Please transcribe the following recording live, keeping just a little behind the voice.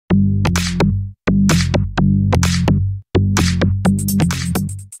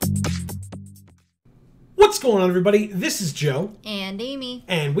going on, everybody? This is Joe. And Amy.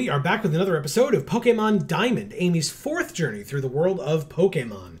 And we are back with another episode of Pokemon Diamond, Amy's fourth journey through the world of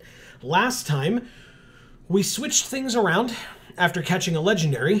Pokemon. Last time, we switched things around after catching a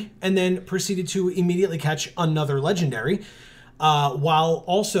legendary, and then proceeded to immediately catch another legendary, while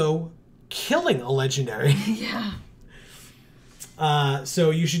also killing a legendary. Yeah.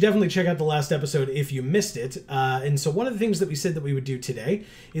 So you should definitely check out the last episode if you missed it. And so one of the things that we said that we would do today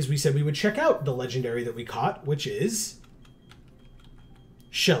is we said we would check out the legendary that we caught, which is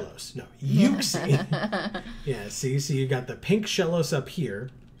Shellos. No, Uxie. Yeah, see? So you got the pink Shellos up here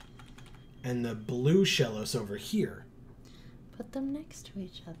and the blue Shellos over here. Put them next to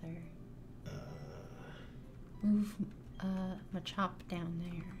each other. Move Machop down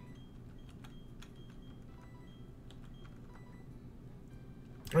there.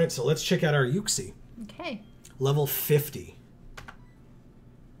 All right, so let's check out our Uxie. Okay. Level 50.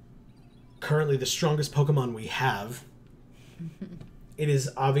 Currently the strongest Pokemon we have. It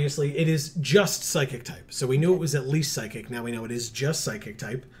is just Psychic type. So we knew it was at least Psychic. Now we know it is just Psychic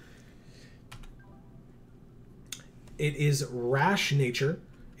type. It is rash nature.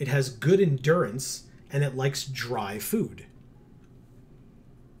 It has good endurance, and it likes dry food.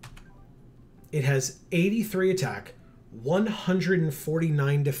 It has 83 attack,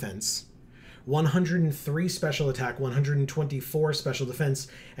 149 defense, 103 special attack, 124 special defense,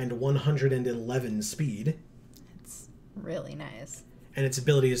 and 111 speed. It's really nice. And its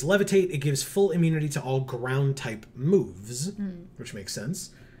ability is Levitate. It gives full immunity to all ground type moves, which makes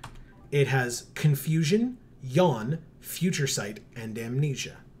sense. It has Confusion, Yawn, Future Sight, and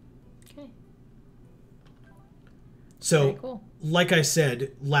Amnesia. Okay. So, very cool. Like I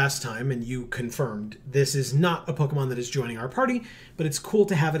said last time, and you confirmed, this is not a Pokemon that is joining our party, but it's cool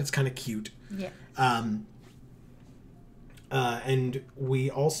to have it. It's kind of cute. Yeah. And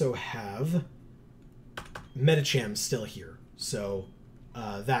we also have Medicham still here. So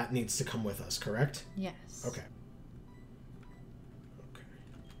that needs to come with us, correct? Yes. Okay.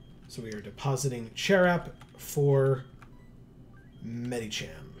 So we are depositing Cherap for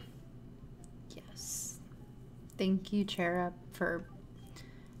Medicham. Yes. Thank you, Cherub, for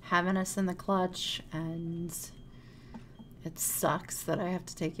having us in the clutch, and it sucks that I have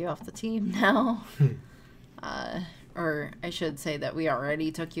to take you off the team now. Or I should say that we already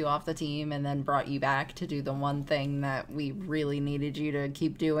took you off the team and then brought you back to do the one thing that we really needed you to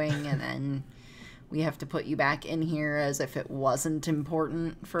keep doing, and then we have to put you back in here as if it wasn't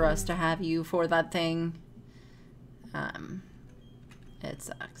important for us to have you for that thing. It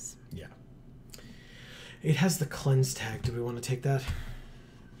sucks. Yeah. It has the cleanse tag. Do we want to take that?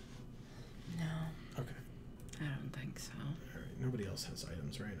 No. Okay. I don't think so. All right. Nobody else has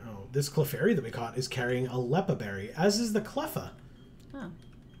items, right? Oh, this Clefairy that we caught is carrying a Lepa Berry, as is the Cleffa. Oh.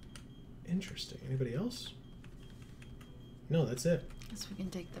 Interesting. Anybody else? No, that's it. Guess we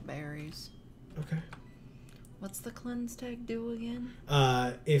can take the berries. Okay. What's the cleanse tag do again?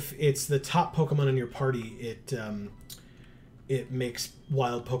 If it's the top Pokemon in your party, it makes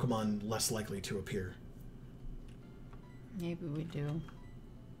wild Pokemon less likely to appear. Maybe we do.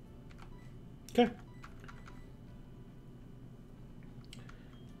 Okay.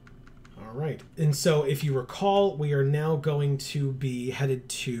 All right. And so if you recall, we are now going to be headed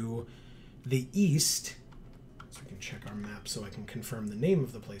to the east. So we can check our map so I can confirm the name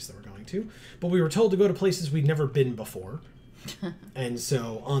of the place that we're going to. But we were told to go to places we'd never been before. And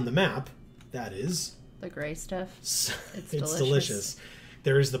so on the map, that is... The gray stuff. It's delicious.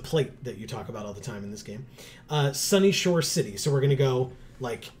 There is the plate that you talk about all the time in this game. Sunyshore City. So we're going to go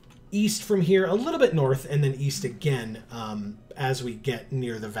like east from here, a little bit north, and then east again as we get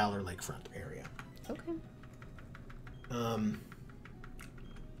near the Valor Lakefront area. Okay.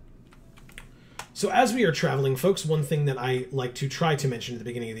 So as we are traveling, folks, one thing that I like to try to mention at the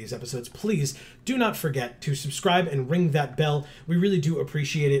beginning of these episodes, please do not forget to subscribe and ring that bell. We really do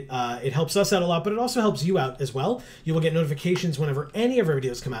appreciate it. It helps us out a lot, but it also helps you out as well. You will get notifications whenever any of our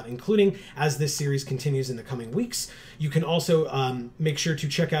videos come out, including as this series continues in the coming weeks. You can also make sure to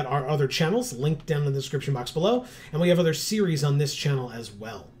check out our other channels, linked down in the description box below, and we have other series on this channel as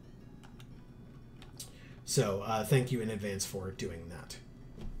well. So thank you in advance for doing that.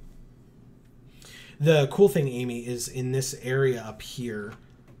 The cool thing, Amy, is in this area up here,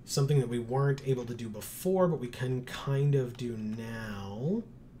 something that we weren't able to do before, but we can kind of do now,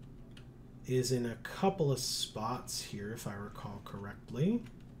 is in a couple of spots here, if I recall correctly.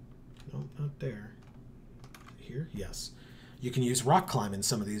 No, not there. Here? Yes. You can use rock climb in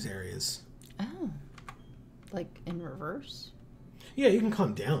some of these areas. Oh. Like in reverse? Yeah, you can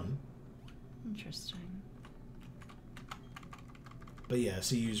climb down. Interesting. But yeah,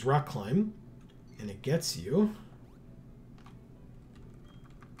 so you use rock climb, And it gets you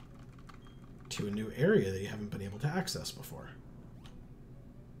to a new area that you haven't been able to access before.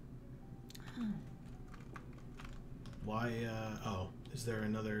 Why, oh, is there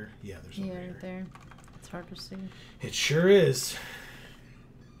another? Yeah, there's one right there. It's hard to see. It sure is.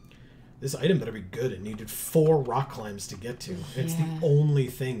 This item better be good. It needed 4 rock climbs to get to. It's the only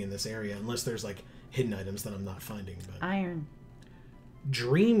thing in this area, unless there's, like, hidden items that I'm not finding. But Iron.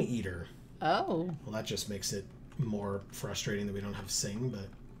 Dream Eater. Oh. Well, that just makes it more frustrating that we don't have Sing, but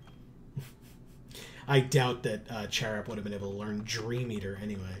I doubt that Charap would have been able to learn Dream Eater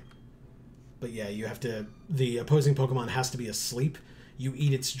anyway. But yeah, you have to... The opposing Pokemon has to be asleep. You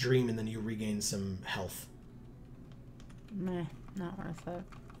eat its dream, and then you regain some health. Meh, not worth it.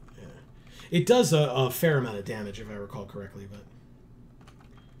 Yeah. It does a fair amount of damage, if I recall correctly,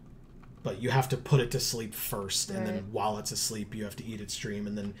 but you have to put it to sleep first, and then while it's asleep, you have to eat its dream,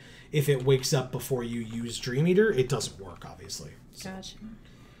 and then if it wakes up before you use Dream Eater, it doesn't work, obviously. So. Gotcha.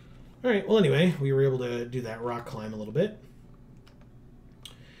 Alright, well anyway, we were able to do that rock climb a little bit.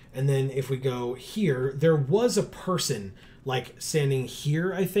 And then if we go here, there was a person, like, standing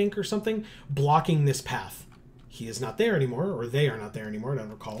here, I think, or something, blocking this path. He is not there anymore, or they are not there anymore, I don't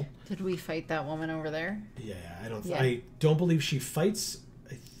recall. Did we fight that woman over there? Yeah, I don't believe she fights.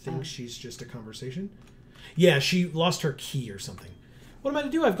 I think she's just a conversation. Yeah, she lost her key or something. What am I to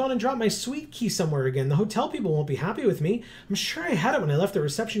do? I've gone and dropped my sweet key somewhere again. The hotel people won't be happy with me. I'm sure I had it when I left the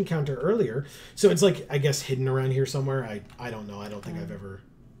reception counter earlier. So it's like, I guess, hidden around here somewhere. I don't know. I don't think I've ever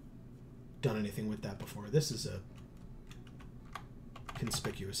done anything with that before. This is a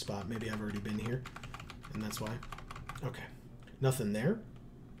conspicuous spot. Maybe I've already been here, and that's why. Okay. Nothing there.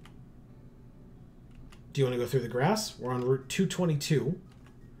 Do you want to go through the grass? We're on Route 222.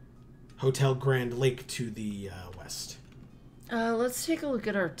 Hotel Grand Lake to the west. Let's take a look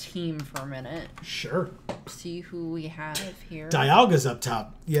at our team for a minute. Sure. See who we have here. Dialga's up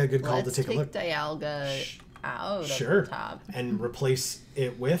top. Yeah, good call to take a look. Dialga out of the top. And replace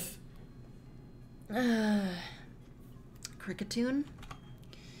it with? Kricketune.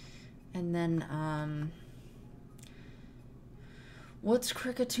 And then, what's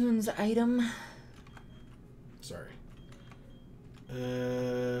Kricketune's item? Sorry.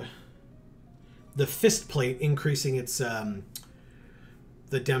 The fist plate, increasing its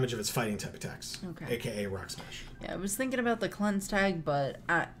the damage of its fighting type attacks. Okay. AKA Rock Smash. Yeah, I was thinking about the cleanse tag, but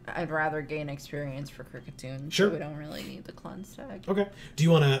I'd rather gain experience for Kricketune. Sure. So we don't really need the cleanse tag. Okay. Do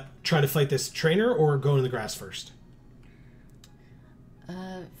you want to try to fight this trainer or go in the grass first?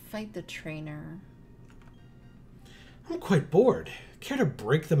 Fight the trainer. I'm quite bored. Care to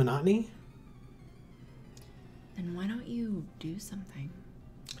break the monotony? Then why don't you do something?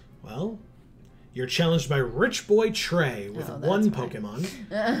 Well, you're challenged by Rich Boy Trey with one Pokemon,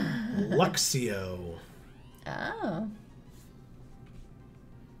 Luxio. Oh.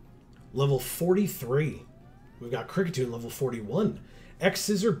 Level 43. We've got Kricketune level 41.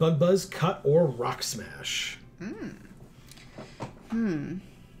 X-Scissor, Bug Buzz, Cut, or Rock Smash.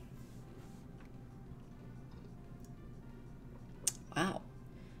 Wow.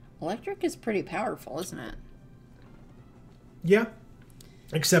 Electric is pretty powerful, isn't it? Yeah.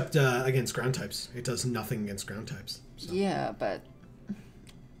 Except against ground types. It does nothing against ground types. So. Yeah, but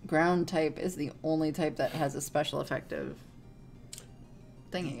ground type is the only type that has a special effective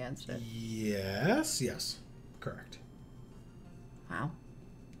thing against it. Yes. Correct. Wow.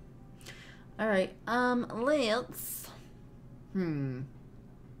 Alright, let's...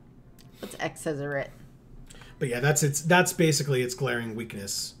 Let's X-Scissor it. But yeah, that's basically its glaring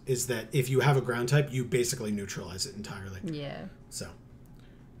weakness, is that if you have a ground type, you basically neutralize it entirely. Yeah. So.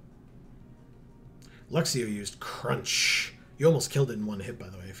 Luxio used Crunch. You almost killed it in one hit, by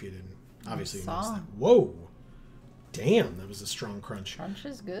the way, if you didn't. Obviously, you noticed that. Whoa! Damn, that was a strong Crunch. Crunch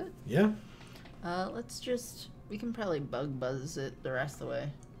is good. Yeah. Let's just... We can probably Bug Buzz it the rest of the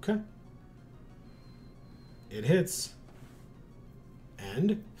way. Okay. It hits.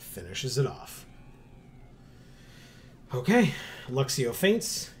 And finishes it off. Okay. Luxio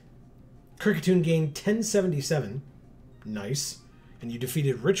faints. Kricketune gained 1077. Nice. And you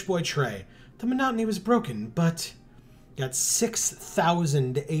defeated Rich Boy Trey. The monotony was broken, but got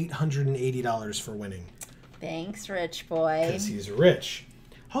 $6,880 for winning. Thanks, Rich Boy. Because he's rich.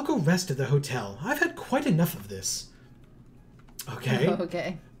 I'll go rest at the hotel. I've had quite enough of this. Okay.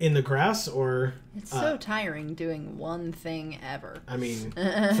 Okay. In the grass, or... It's so tiring doing one thing ever. I mean,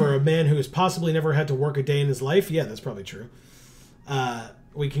 for a man who has possibly never had to work a day in his life, yeah, that's probably true.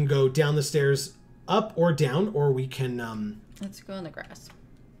 We can go down the stairs, up or down, or we can... Let's go in the grass.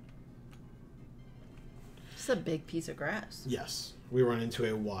 It's a big piece of grass. Yes. We run into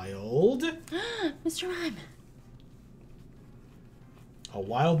a wild... Mr. Mime. A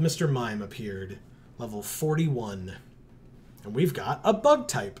wild Mr. Mime appeared. Level 41. And we've got a bug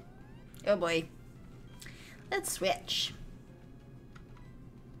type. Oh boy. Let's switch.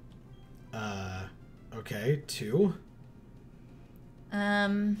 Okay, 2.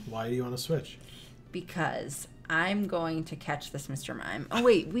 Why do you want to switch? Because I'm going to catch this Mr. Mime. Oh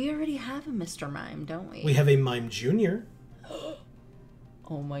wait, we already have a Mr. Mime, don't we? We have a Mime Junior.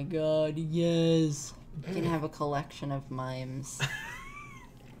 Oh my god, yes. We can have a collection of mimes.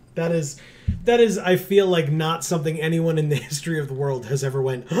 That is, I feel like, not something anyone in the history of the world has ever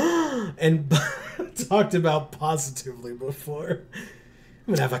went and talked about positively before.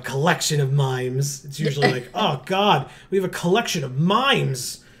 I'm gonna have a collection of mimes. It's usually like, oh god, we have a collection of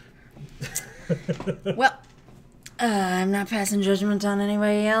mimes. Well, I'm not passing judgment on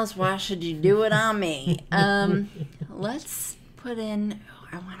anybody else. Why should you do it on me? Let's put in... Oh,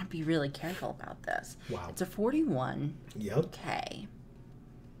 I want to be really careful about this. Wow. It's a 41. Yep. Okay.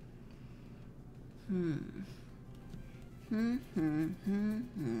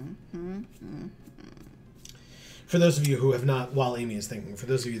 For those of you who have not, while Amy is thinking, for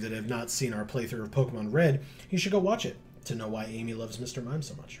those of you that have not seen our playthrough of Pokemon Red, you should go watch it to know why Amy loves Mr. Mime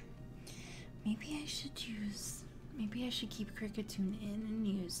so much. Maybe I should keep Cricketune in and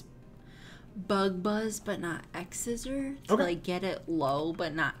use Bug Buzz but not X-Scissor to like get it low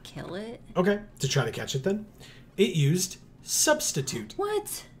but not kill it. Okay, to try to catch it then. It used Substitute.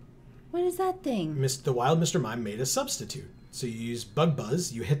 What? What is that thing? The wild Mr. Mime made a substitute. So you use Bug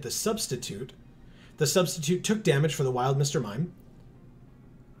Buzz, you hit the substitute. The substitute took damage for the wild Mr. Mime.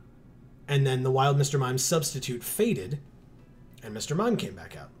 And then the wild Mr. Mime's substitute faded, and Mr. Mime came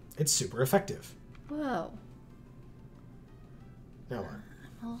back out. It's super effective. Whoa. Now what?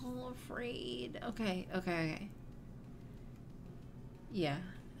 I'm a little afraid. Okay. Yeah.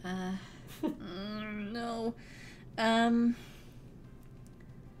 No.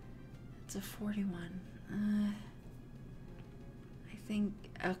 It's a 41.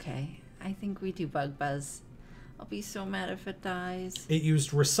 I think we do Bug Buzz. I'll be so mad if it dies. It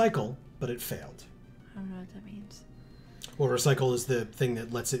used Recycle, but it failed. I don't know what that means. Well, Recycle is the thing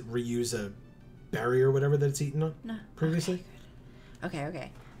that lets it reuse a berry or whatever that it's eaten on previously.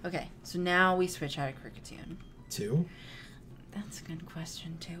 Okay. So now we switch out of Cricketune. 2. That's a good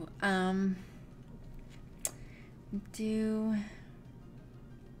question too. Do...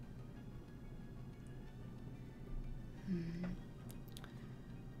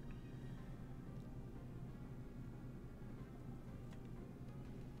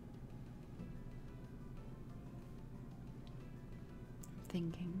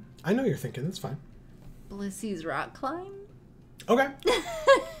 Thinking. I know you're thinking. That's fine. Blissy's Rock Climb? Okay.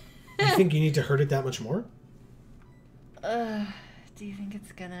 You think you need to hurt it that much more? Do you think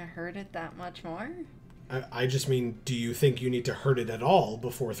it's gonna hurt it that much more? I just mean, do you think you need to hurt it at all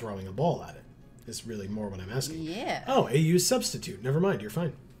before throwing a ball at it? Is really more what I'm asking. Yeah. Oh, it used Substitute. Never mind. You're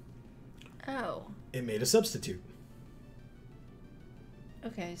fine. Oh. It made a substitute.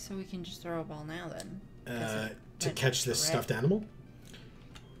 Okay, so we can just throw a ball now then. To catch this stuffed animal?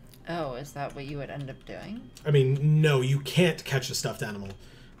 Oh, is that what you would end up doing? I mean, no, you can't catch a stuffed animal.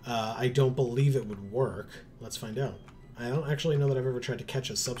 I don't believe it would work. Let's find out. I don't actually know that I've ever tried to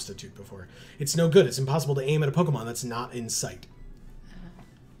catch a substitute before. It's no good. It's impossible to aim at a Pokemon that's not in sight.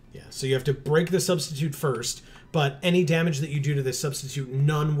 Yeah, so you have to break the substitute first, but any damage that you do to this substitute,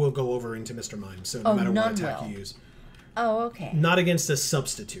 none will go over into Mr. Mime, so no matter what attack you use. Oh, okay. Not against a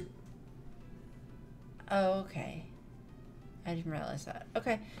substitute. Oh, okay. I didn't realize that.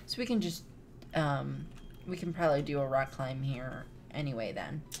 Okay, so we can just, we can probably do a rock climb here anyway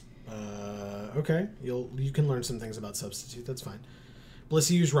then. Okay. You can learn some things about substitute. That's fine.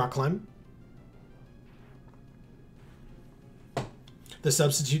 Blissey used rock climb. The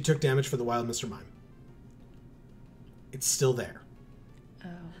substitute took damage for the wild Mr. Mime. It's still there. Oh.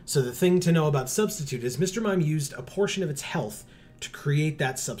 So the thing to know about substitute is Mr. Mime used a portion of its health to create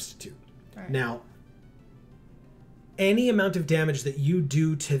that substitute. Right. Now, any amount of damage that you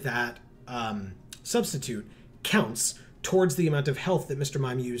do to that substitute counts towards the amount of health that Mr.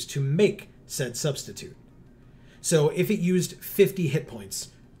 Mime used to make said substitute. So if it used 50 hit points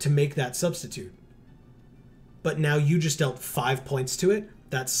to make that substitute, but now you just dealt 5 points to it,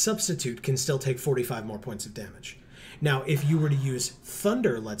 that substitute can still take 45 more points of damage. Now, if you were to use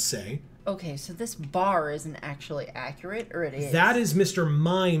Thunder, let's say... Okay, so this bar isn't actually accurate, or it is? That is Mr.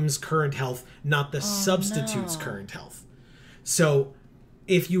 Mime's current health, not the substitute's current health. So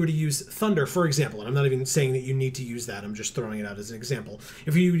if you were to use Thunder, for example, and I'm not even saying that you need to use that, I'm just throwing it out as an example.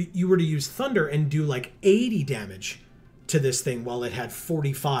 If you were to use Thunder and do like 80 damage to this thing while it had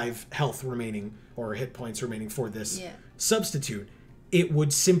 45 health remaining, or hit points remaining for this substitute, it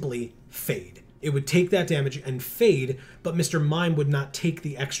would simply fade. It would take that damage and fade, but Mr. Mime would not take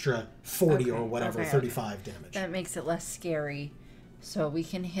the extra 40 or whatever, 35 damage. That makes it less scary. So we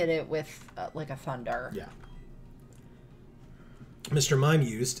can hit it with like a Thunder. Yeah. Mr. Mime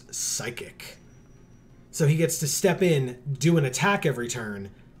used Psychic. So he gets to step in, do an attack every turn,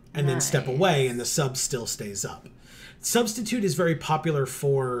 and then step away, and the sub still stays up. Substitute is very popular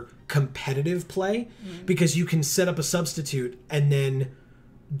for competitive play because you can set up a substitute and then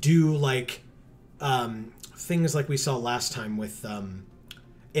do like things like we saw last time with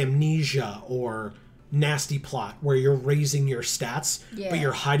Amnesia or Nasty Plot, where you're raising your stats, but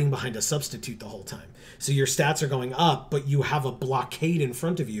you're hiding behind a substitute the whole time. So your stats are going up, but you have a blockade in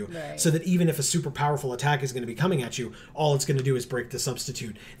front of you, so that even if a super powerful attack is going to be coming at you, all it's going to do is break the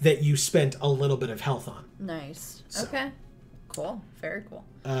substitute that you spent a little bit of health on. Nice. So. Okay. Cool. Very cool.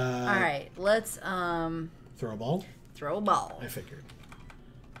 All right. Let's throw a ball. Throw a ball. I figured.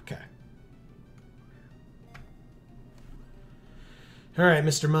 Okay. All right,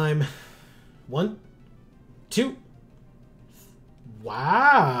 Mr. Mime. 1, 2.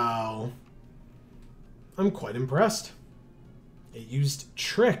 Wow. I'm quite impressed. It used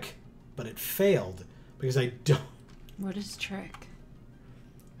Trick, but it failed because I don't... What is Trick?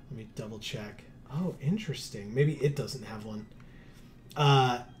 Let me double check. Oh, interesting. Maybe it doesn't have one.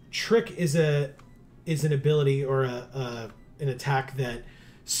 Trick is an ability or an attack that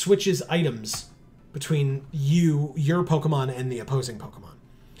switches items between your Pokemon and the opposing Pokemon.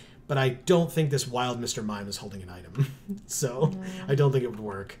 But I don't think this wild Mr. Mime is holding an item. So I don't think it would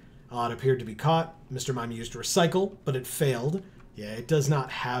work. It appeared to be caught. Mr. Mime used Recycle, but it failed. Yeah, it does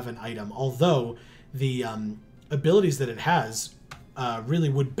not have an item. Although the abilities that it has really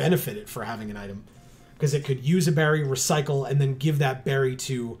would benefit it for having an item. Because it could use a berry, recycle, and then give that berry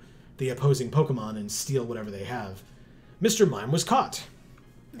to the opposing Pokemon and steal whatever they have. Mr. Mime was caught.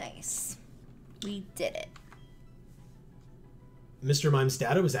 Nice. We did it. Mr. Mime's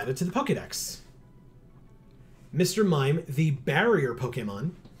data was added to the Pokédex. Mr. Mime, the barrier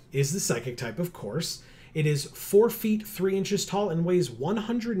Pokemon, is the psychic type, of course. It is 4 feet 3 inches tall and weighs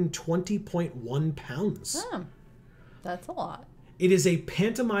 120.1 pounds. Oh, that's a lot. It is a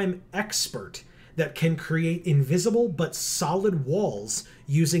pantomime expert that can create invisible but solid walls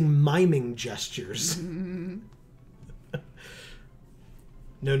using miming gestures.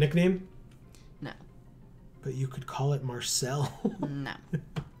 No nickname? No. But you could call it Marcel. No.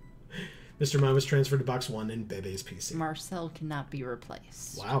 Mr. Mime was transferred to Box 1 in Bebe's PC. Marcel cannot be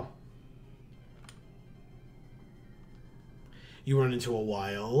replaced. Wow. You run into a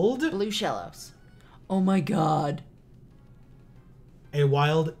wild... Blue Shellos. Oh my god. A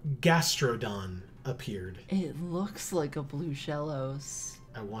wild Gastrodon appeared. It looks like a Blue Shellos.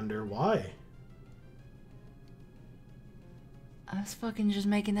 I wonder why. I was fucking just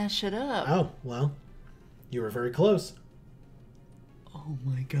making that shit up. Oh, well. You were very close. Oh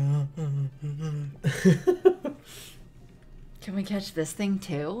my god. Can we catch this thing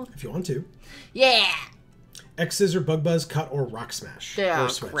too? If you want to. Yeah! X Scissor, Bug Buzz, Cut, or Rock Smash. Oh, or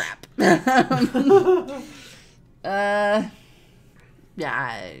Switch. crap.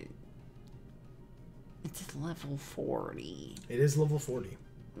 Yeah. It's level 40. It is level 40.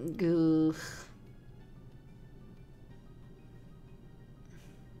 Ugh.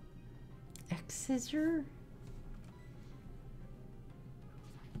 X Scissor?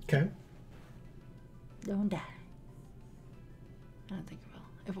 Okay. Don't die. I don't think it will.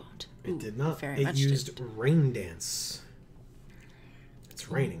 It won't. It did not. Very It much used didn't. Rain Dance. It's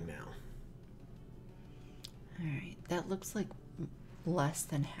raining now. Alright, that looks like less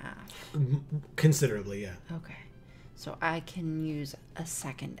than half. Considerably, yeah. Okay. So I can use a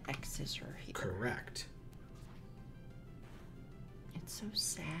second X Scissor here. Correct. It's so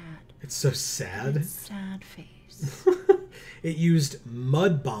sad. It's so sad. It's sad face. It used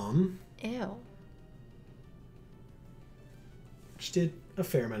Mud Bomb, Ew. which did a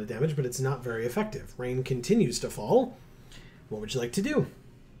fair amount of damage, but it's not very effective. Rain continues to fall. What would you like to do?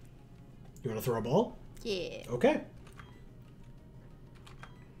 You want to throw a ball? Yeah. Okay.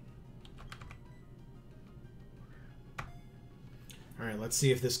 All right, let's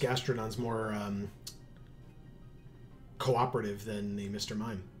see if this Gastrodon's more cooperative than the Mr.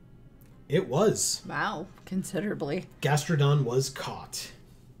 Mime. It was. Wow, considerably. Gastrodon was caught.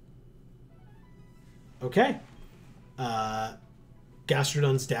 Okay.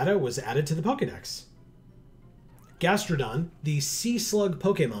 Gastrodon's data was added to the Pokédex. Gastrodon, the sea slug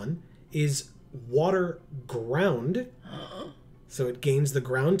Pokemon, is water ground. So it gains the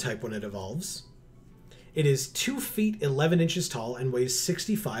ground type when it evolves. It is 2 feet 11 inches tall and weighs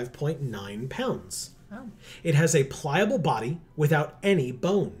 65.9 pounds. Oh. It has a pliable body without any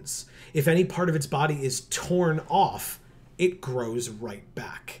bones. If any part of its body is torn off, it grows right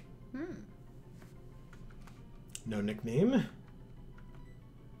back. No nickname.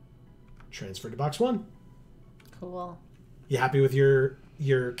 Transfer to box 1. Cool. You happy with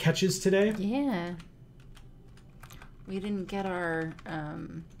your catches today? Yeah. We didn't get our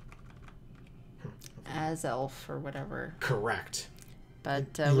Azelf or whatever. Correct.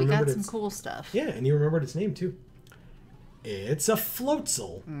 But we got some cool stuff. Yeah, and you remembered its name too. It's a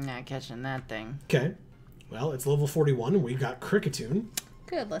Floatzel. Not catching that thing. Okay. Well, it's level 41, and we got Cricketune.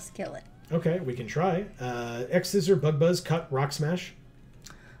 Good, let's kill it. Okay, we can try. X-Scissor, Bug Buzz, Cut, Rock Smash.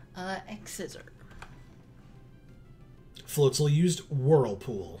 X-Scissor. Floatzel used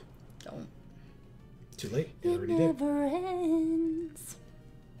Whirlpool. Don't. Too late. It It already did. never ends.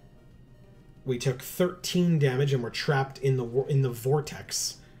 We took 13 damage, and we're trapped in the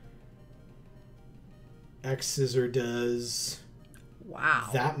vortex. X-Scissor does Wow.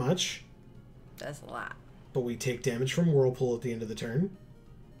 that much, That's a lot. but we take damage from Whirlpool at the end of the turn.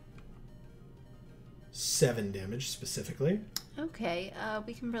 7 damage, specifically. Okay,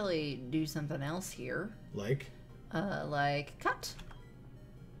 we can really do something else here. Like, Cut.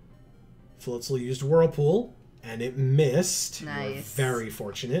 Floatzel used Whirlpool, and it missed. Nice. You were very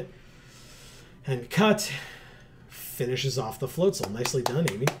fortunate. And Cut finishes off the Floatzel. Nicely done,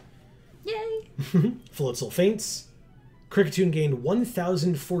 Amy. Yay! Floatzel faints. Cricketune gained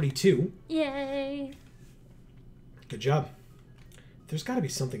 1,042. Yay! Good job. There's got to be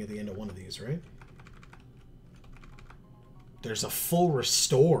something at the end of one of these, right? There's a full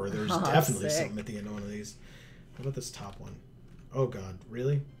restore. There's definitely sick. something at the end of one of these. How about this top one? Oh, God.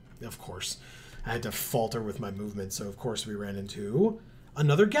 Really? Of course. I had to falter with my movement, so of course we ran into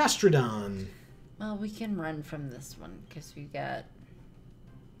another Gastrodon. Well, we can run from this one because we got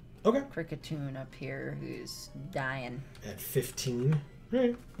Okay. Cricketune up here who's dying. At 15. All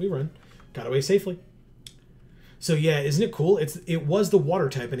right, we run. Got away safely. So yeah, isn't it cool? It was the water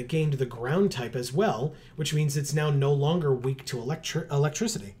type, and it gained the ground type as well, which means it's now no longer weak to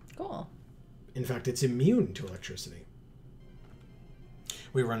electricity. Cool. In fact, it's immune to electricity.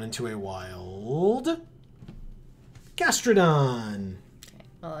 We run into a wild Gastrodon. Okay.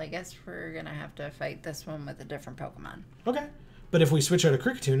 Well, I guess we're gonna have to fight this one with a different Pokemon. Okay. But if we switch out a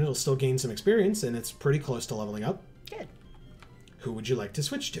Cricketune, it'll still gain some experience, and it's pretty close to leveling up. Good. Who would you like to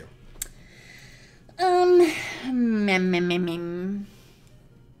switch to?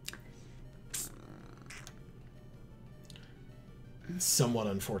 Somewhat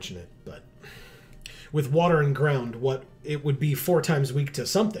unfortunate, but with water and ground, what it would be 4 times weak to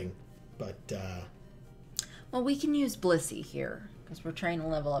something, but Well, we can use Blissey here because we're trying to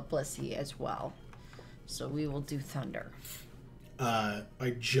level up Blissey as well. So we will do Thunder. I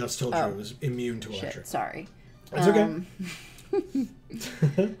just told you it was immune to electric. Shit, sorry. That's okay.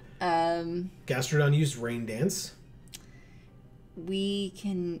 Gastrodon used Rain Dance. We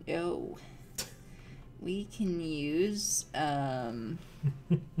can use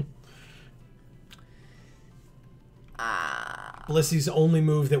Blissey's only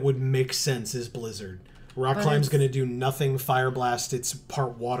move that would make sense is Blizzard. Rock Climb's going to do nothing. Fire Blast, it's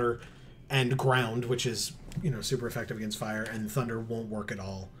part water and ground, which is, super effective against fire, and Thunder won't work at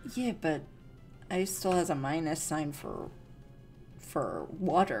all. Yeah, but Ice still has a minus sign for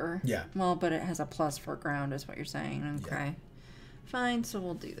water. Yeah. Well, but it has a plus for ground, is what you're saying. Okay. Yeah. Fine, so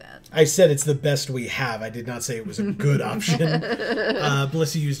we'll do that. I said it's the best we have. I did not say it was a good option.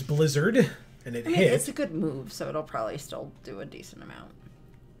 Blissey used Blizzard, and it hit. It's a good move, so it'll probably still do a decent amount.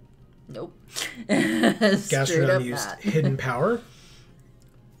 Nope. Gastrodon used Hidden Power.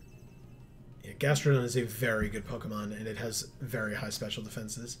 Yeah, Gastrodon is a very good Pokemon, and it has very high special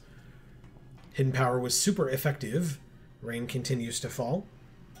defenses. Hidden Power was super effective. Rain continues to fall.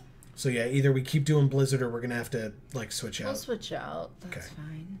 So yeah, either we keep doing Blizzard or we're going to have to, switch out. We'll switch out. That's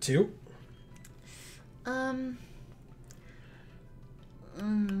fine. 2.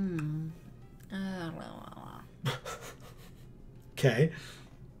 Okay.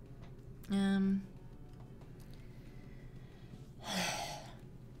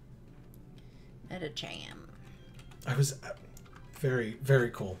 Metacham. I was very,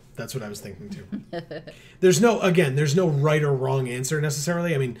 very cool. That's what I was thinking too. There's no right or wrong answer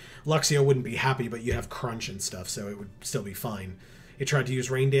necessarily. I mean, Luxio wouldn't be happy, but you have Crunch and stuff, so it would still be fine. It tried to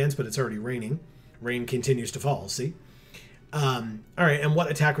use Rain Dance, but it's already raining. Rain continues to fall, see? Alright, and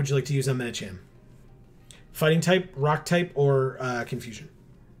what attack would you like to use on Metacham? Fighting type, rock type, or confusion?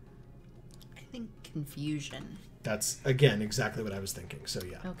 I think confusion. That's, again, exactly what I was thinking. So,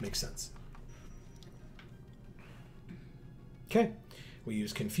 yeah, Okay. makes sense. Okay. We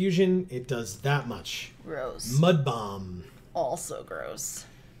use confusion. It does that much. Gross. Mud bomb. Also gross.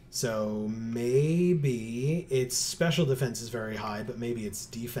 So maybe its special defense is very high, but maybe its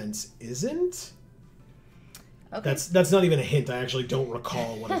defense isn't? Okay. That's not even a hint. I actually don't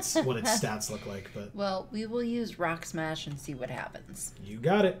recall what its stats look like, but well, we will use Rock Smash and see what happens. You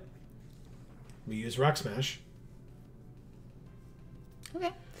got it. We use Rock Smash.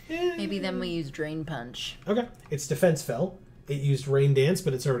 Okay. Maybe then we use Drain Punch. Okay. Its defense fell. It used Rain Dance,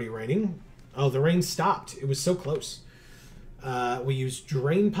 but it's already raining. Oh, the rain stopped. It was so close. We used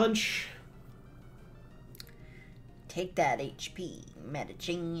Drain Punch. Take that HP,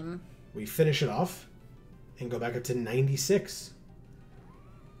 Metagene. We finish it off and go back up to 96.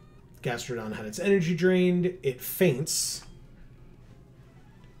 Gastrodon had its energy drained. It faints.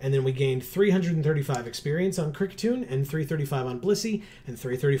 And then we gained 335 experience on Kricketune and 335 on Blissey and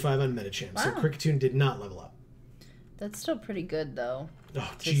 335 on Medicham. Wow. So Kricketune did not level up. That's still pretty good, though.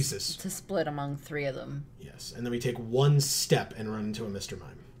 Oh, Jesus. To split among 3 of them. Yes. And then we take one step and run into a Mr.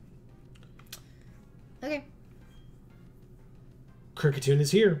 Mime. Okay. Kricketune is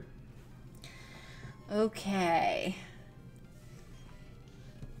here. Okay.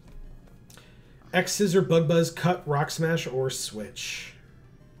 X Scissor, Bug Buzz, Cut, Rock Smash, or Switch.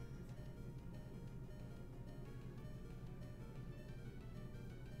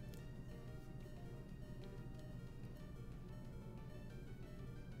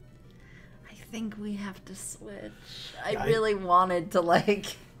 I think we have to switch. I really wanted to,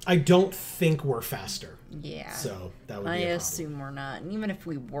 like... I don't think we're faster. Yeah. So that would be I a problem. assume we're not. And even if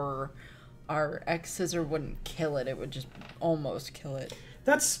we were, our X Scissor wouldn't kill it. It would just almost kill it.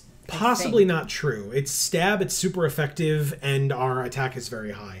 That's possibly not true. It's stab, it's super effective, and our attack is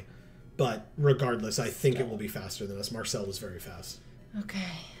very high. But regardless, I think it will be faster than us. Marcel was very fast.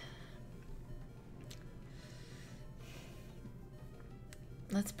 Okay.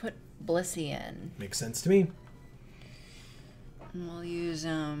 Let's put Blissey in. Makes sense to me. And we'll use,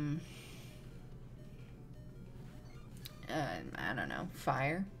 I don't know,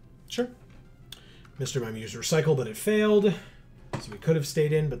 Fire? Sure. Mr. Mime used Recycle, but it failed. So we could have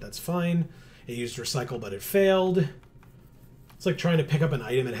stayed in, but that's fine. It used Recycle, but it failed. It's like trying to pick up an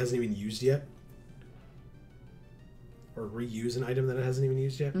item it hasn't even used yet. Or reuse an item that it hasn't even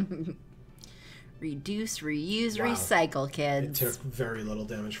used yet. Reduce, reuse, Wow. recycle, kids. It took very little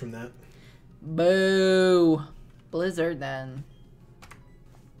damage from that. Boo! Blizzard, then.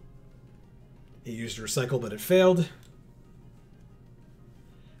 It used Recycle, but it failed.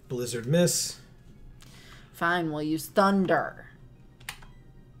 Blizzard miss. Fine, we'll use Thunder.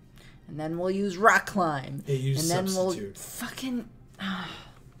 And then we'll use Rock Climb. It used and then Substitute. We'll fucking...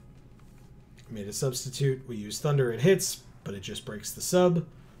 Made a Substitute. We use Thunder. It hits, but it just breaks the sub.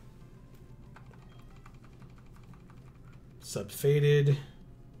 Sub faded.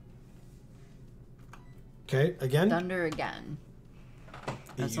 Okay, again. Thunder again.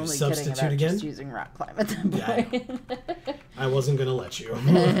 I was only Substitute kidding about again. just using Rock Climb at that point. I wasn't gonna let you.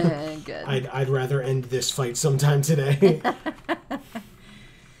 Good. I'd rather end this fight sometime today.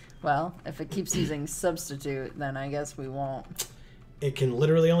 Well, if it keeps using Substitute, then I guess we won't. It can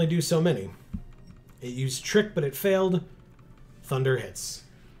literally only do so many. It used Trick, but it failed. Thunder hits.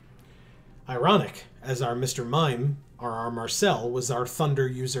 Ironic, as our Mr. Mime, or our Marcel, was our Thunder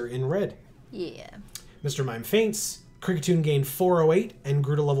user in red. Yeah. Mr. Mime faints. Kricketune gained 408 and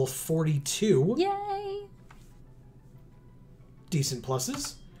grew to level 42. Yay! Decent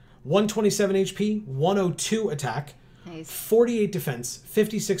pluses. 127 HP, 102 attack, Nice. 48 defense,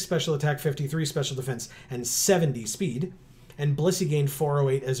 56 special attack, 53 special defense, and 70 speed. And Blissey gained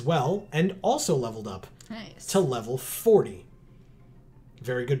 408 as well, and also leveled up Nice. to level 40.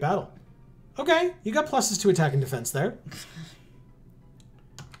 Very good battle. Okay, you got pluses to attack and defense there.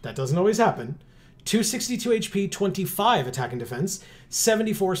 That doesn't always happen. 262 HP, 25 attack and defense,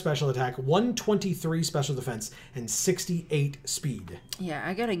 74 special attack, 123 special defense, and 68 speed. Yeah,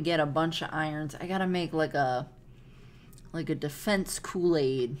 I gotta get a bunch of irons. I gotta make like a defense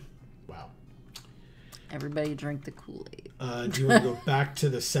Kool-Aid. Wow. Everybody drink the Kool-Aid. Do you want to go back to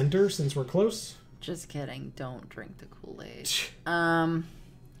the center since we're close? Just kidding. Don't drink the Kool-Aid.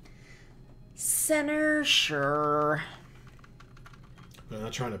 Center, sure. I'm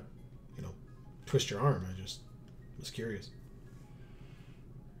not trying to, twist your arm. I just was curious.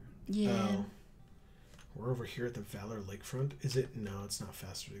 Yeah. Oh. We're over here at the Valor Lakefront. Is it? No, it's not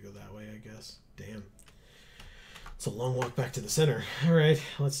faster to go that way, I guess. Damn. It's a long walk back to the center. All right,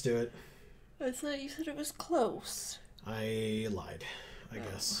 let's do it. I thought you said it was close. I lied, I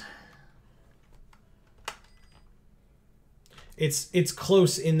guess. It's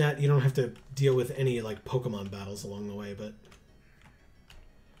close in that you don't have to deal with any like Pokemon battles along the way, but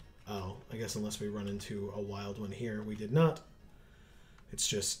oh, I guess unless we run into a wild one here, we did not. It's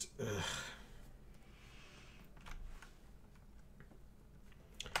just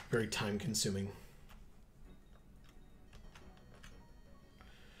very time consuming.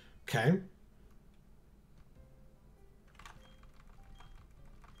 Okay.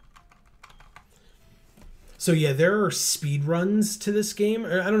 So yeah, there are speed runs to this game. I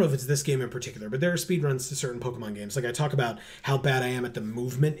don't know if it's this game in particular, but there are speed runs to certain Pokemon games. Like I talk about how bad I am at the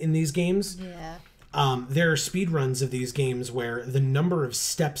movement in these games. Yeah. There are speed runs of these games where the number of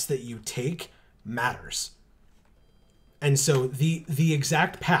steps that you take matters. And so the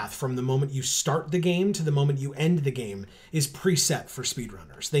exact path from the moment you start the game to the moment you end the game is preset for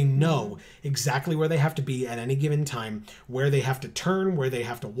speedrunners. They know exactly where they have to be at any given time, where they have to turn, where they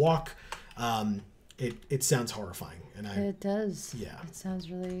have to walk. It sounds horrifying, and it does. Yeah, it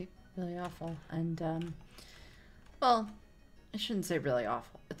sounds really, really awful. And well, I shouldn't say really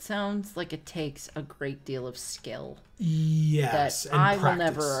awful. It sounds like it takes a great deal of skill. Yes, that I will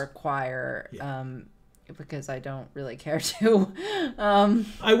never acquire. Yeah. Because I don't really care to.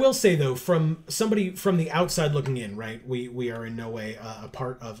 I will say though, from somebody from the outside looking in, right? We are in no way a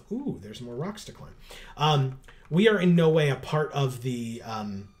part of. Ooh, there's more rocks to climb. We are in no way a part of the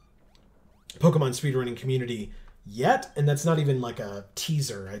Pokemon speedrunning community yet, and that's not even like a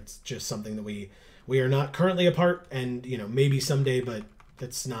teaser. It's just something that we are not currently a part, and you know maybe someday, but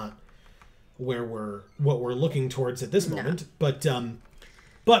that's not what we're looking towards at this moment.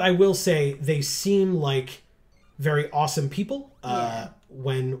 But I will say they seem like very awesome people.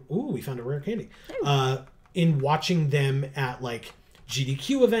 When we found a rare candy. In watching them at like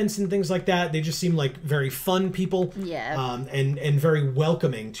GDQ events and things like that, they just seem like very fun people. Yeah. And very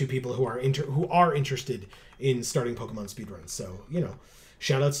welcoming to people who are interested in starting Pokemon speedruns. So you know,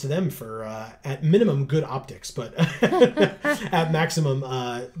 shout outs to them for at minimum good optics, but at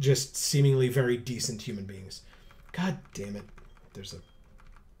maximum just seemingly very decent human beings. God damn it! There's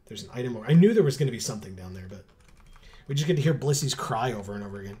an item over. I knew there was going to be something down there, but we just get to hear Blissy's cry over and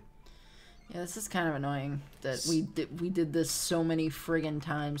over again. Yeah, this is kind of annoying that we did this so many friggin'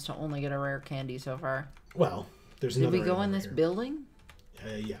 times to only get a rare candy so far. Well, there's another. Did we go in this building?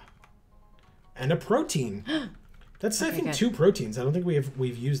 Yeah. And a protein. That's I think good. 2 proteins. I don't think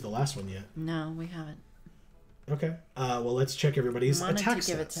we've used the last one yet. No, we haven't. Okay. Well, let's check everybody's attack stats. I wanted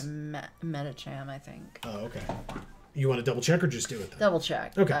to give it to Medicham, I think. Oh, okay. You want to double check or just do it then? Double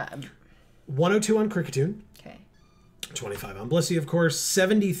check. Okay. 102 on Kricketune. Okay. 25 on Blissey, of course.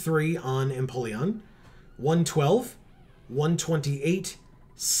 73 on Empoleon. 112. 128.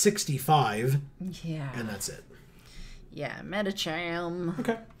 65. Yeah. And that's it. Yeah, Medicham.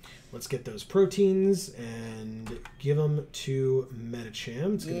 Okay. Let's get those proteins and give them to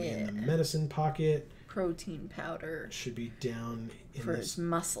Medicham. It's going to be in the medicine pocket. Protein powder. Should be down in for this his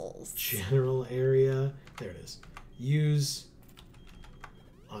muscles. General area. There it is. Use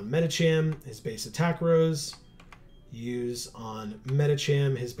on Medicham, his base attack rose. Use on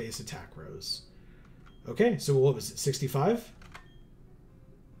Medicham, his base attack rose. Okay, so what was it, 65?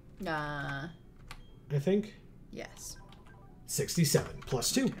 I think? Yes. 67,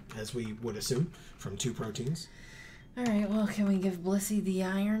 plus 2, as we would assume, from 2 proteins. Alright, well, can we give Blissey the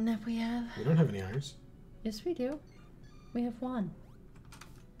iron that we have? We don't have any irons. Yes, we do. We have 1.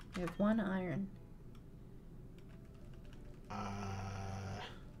 We have 1 iron.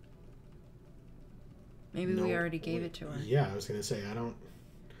 Maybe we already gave it to her. Yeah, I was going to say, I don't...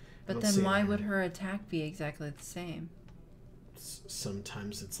 But then why would her attack be exactly the same?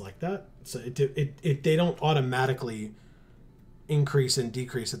 Sometimes it's like that. So they don't automatically increase and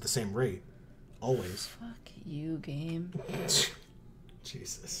decrease at the same rate. Always. Fuck you, game.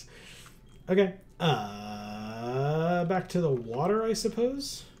 Jesus. Okay. Back to the water, I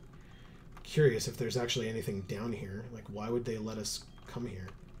suppose. Curious if there's actually anything down here. Like, why would they let us come here?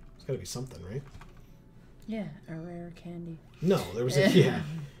 There's got to be something, right? Yeah, a rare candy. No, there was a...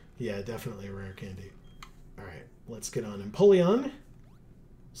 Yeah, definitely a rare candy. All right, let's get on Empoleon.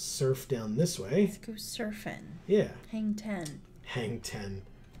 Surf down this way. Let's go surfing. Yeah. Hang 10. Hang 10.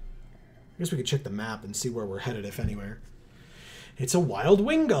 I guess we could check the map and see where we're headed, if anywhere. It's a wild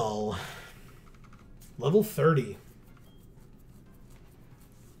Wingull. Level 30.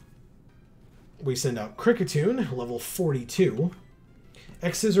 We send out Kricketune, level 42.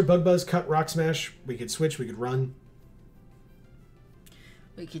 X-Scissor, Bug Buzz, Cut, Rock Smash. We could switch, we could run.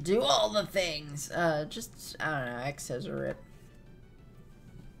 We could do all the things. Just, I don't know, X-Scissor Rip.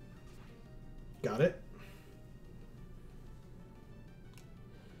 Got it.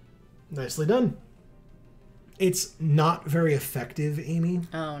 Nicely done. It's not very effective, Amy.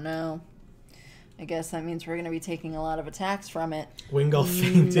 Oh, no. I guess that means we're going to be taking a lot of attacks from it. Wingull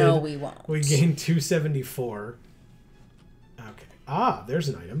fainted. No, we won't. We gained 274. Okay. Ah, there's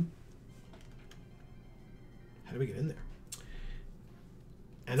an item. How do we get in there?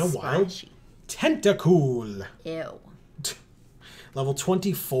 And a wild tentacool. Ew. Level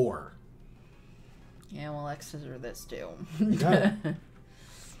 24. Yeah, well, X's are this too. You got it.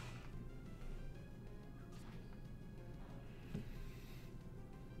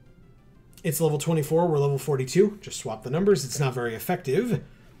 It's level 24. We're level 42. Just swap the numbers. It's not very effective.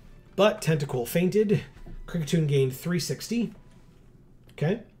 But Tentacool fainted. Kricketune gained 360.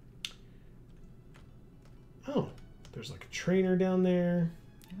 Okay. Oh, there's like a trainer down there.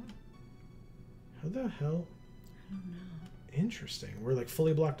 How the hell? I don't know. Interesting. We're like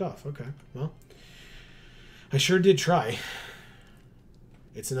fully blocked off. Okay. Well, I sure did try.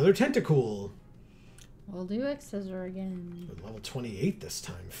 It's another Tentacool. We'll do X-Scissor again. With level 28 this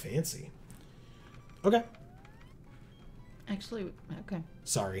time. Fancy. Okay. Actually, okay.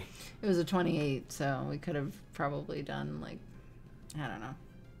 Sorry. It was a 28, so we could have probably done, like, I don't know.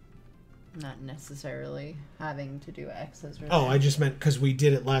 Not necessarily having to do X's. Oh, I just meant because we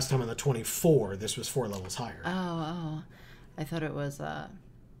did it last time on the 24. This was 4 levels higher. Oh. I thought it was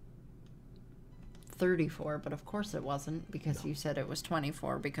 34, but of course it wasn't because you said it was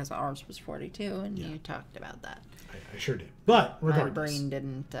 24 because ours was 42, and you talked about that. I sure did. But regardless. My brain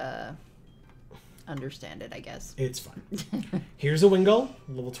didn't understand it, I guess. It's fine. Here's a Wingull,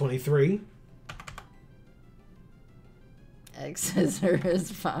 level 23. X-Scissor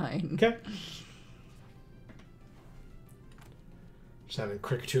is fine. Okay. Just having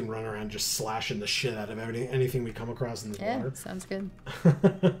Kricketune run around just slashing the shit out of anything we come across in the water. Sounds good.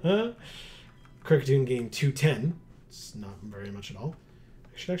 Kricketune gained 210. It's not very much at all.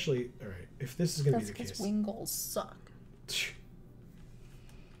 I should actually... Alright, if this is going to be the case... That's because Wingulls suck.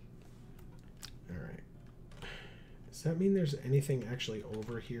 Alright. Does that mean there's anything actually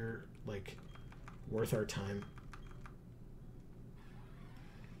over here, like, worth our time?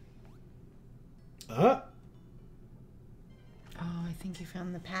 Oh, I think you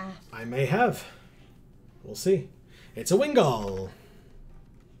found the path. I may have. We'll see. It's a Wingull.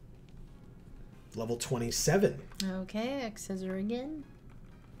 Level 27. Okay, X-Scissor again.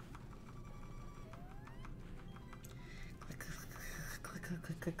 Click, click,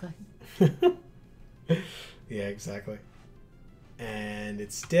 click, click, click, click. Yeah, exactly. And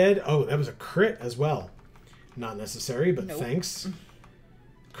it's dead. Oh, that was a crit as well. Not necessary, but thanks.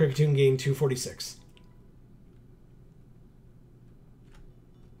 Kricketune gained 246.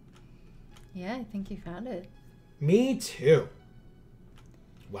 Yeah, I think you found it. Me too.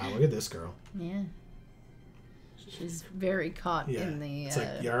 Wow, look at this girl. Yeah. She's very caught in the... It's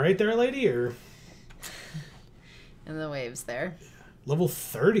like, you alright there, lady? Or in the waves there. Level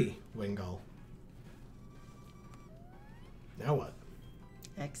 30 Wingull. Now what?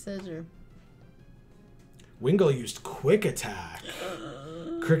 X-Scissor. Wingull used Quick Attack.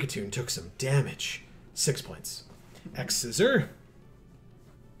 Kricketune took some damage. 6 points. X-Scissor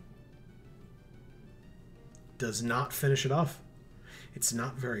does not finish it off. It's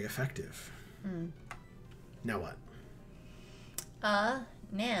not very effective. Now what?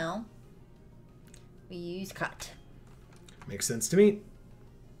 Now we use Cut. Makes sense to me.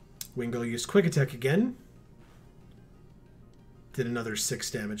 Wingull used Quick Attack again. Did another 6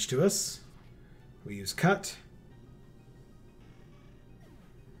 damage to us. We use Cut.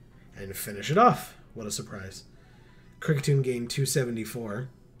 And finish it off. What a surprise. Kricketune gained 274.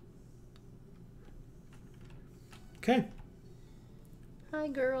 Okay. Hi,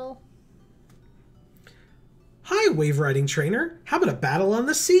 girl. Hi, wave riding trainer. How about a battle on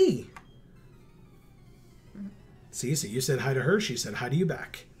the sea? See, so you said hi to her, she said hi to you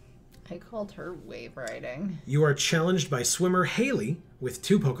back. I called her wave riding. You are challenged by swimmer Haley with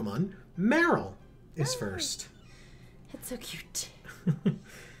 2 Pokemon. Meryl is first. It's so cute.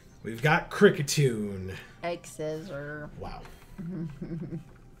 We've got Kricketune. X-Scissor. Wow.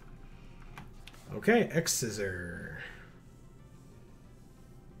 Okay, X-Scissor.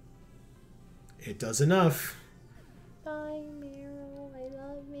 It does enough. Bye, Meryl. I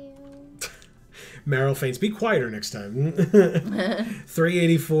love you. Meryl faints. Be quieter next time.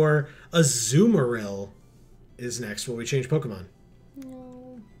 384. Azumarill is next. Will we change Pokemon?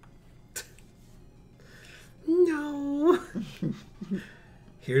 No. No.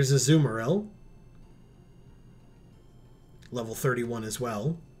 Here's Azumarill. Level 31 as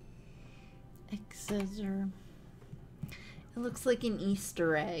well. X-Scissor. It looks like an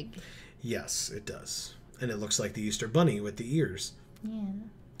Easter egg. Yes, it does. And it looks like the Easter Bunny with the ears. Yeah.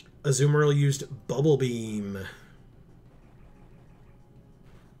 Azumarill used Bubble Beam.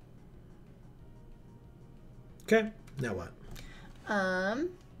 Okay, now what?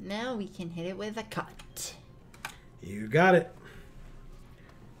 Now we can hit it with a cut. You got it.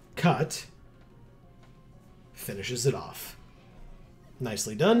 Cut. Finishes it off.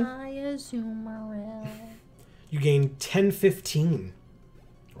 Nicely done. Azumarill. You gain 1015.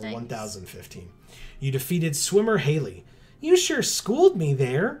 Or Nice. 1015. You defeated Swimmer Haley. You sure schooled me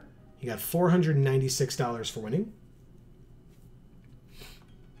there. You got $496 for winning.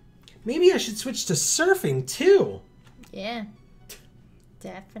 Maybe I should switch to surfing too. Yeah.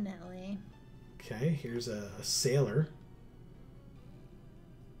 Definitely. Okay, here's a sailor.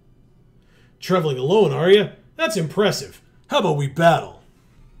 Traveling alone, are you? That's impressive. How about we battle?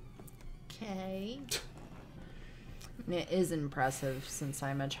 Okay. It is impressive since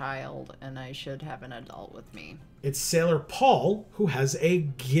I'm a child and I should have an adult with me. It's Sailor Paul, who has a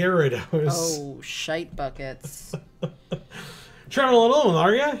Gyarados. Oh, shite buckets. Traveling alone,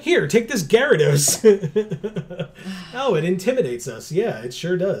 are ya? Here, take this Gyarados. Oh, it intimidates us. Yeah, it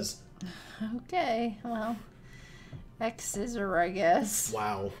sure does. Okay, well, X-Scissor, I guess.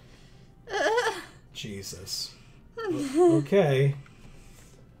 Wow. Jesus. Okay.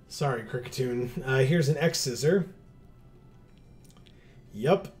 Sorry, Cricketoon. Here's an X-Scissor.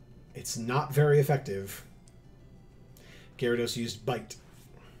 Yup. It's not very effective. Gyarados used Bite.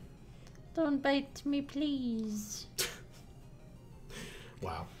 Don't bite me, please.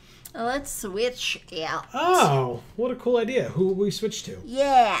 Wow. Let's switch out. Oh, what a cool idea. Who will we switch to?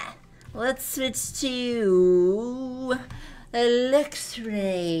 Yeah. Let's switch to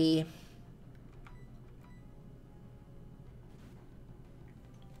Luxray.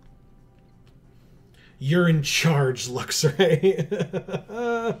 You're in charge, Luxray.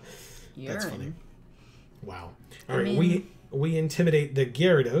 That's Urine. funny. Wow. All right, we intimidate the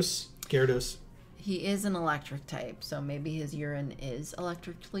Gyarados. Gyarados. He is an electric type, so maybe his urine is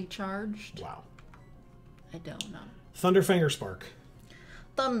electrically charged. Wow. I don't know. Thunderfang or Spark?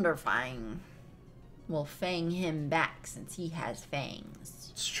 Thunderfang will fang him back since he has fangs.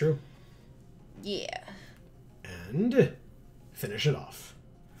 It's true. Yeah. And finish it off.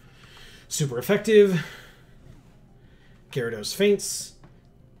 Super effective. Gyarados faints.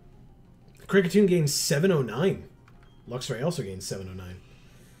 Cricketoon gains 709. Luxray also gains 709.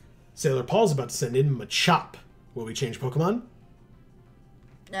 Sailor Paul's about to send in Machop. Will we change Pokemon?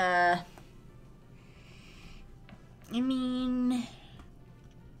 I mean,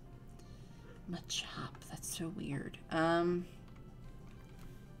 Machop. That's so weird. Blah,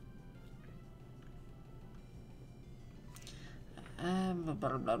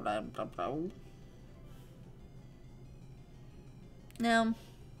 blah, blah, blah, blah. No.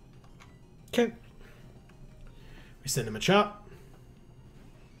 Okay. We send him a Machop.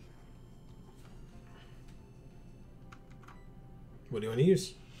 What do you want to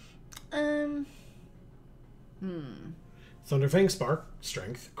use? Thunderfang, Spark,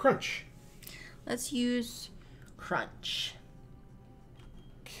 Strength, Crunch. Let's use Crunch.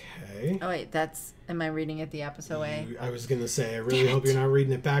 Okay. Oh wait, that's. Am I reading it the opposite way? I was gonna say, I really hope you're not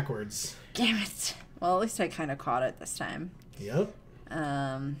reading it backwards. Damn it. Well, at least I kind of caught it this time. Yep.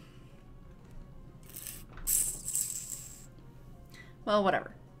 Well,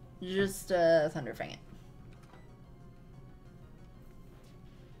 whatever. Just Thunderfang it.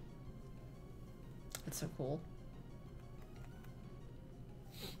 That's so cool.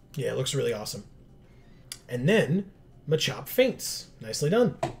 Yeah, it looks really awesome. And then Machop faints. Nicely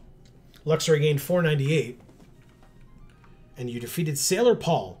done. Luxray gained 498. And you defeated Sailor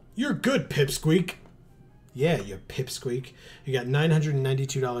Paul. You're good, Pipsqueak. Yeah, you Pipsqueak. You got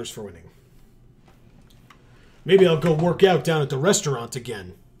 $992 for winning. Maybe I'll go work out down at the restaurant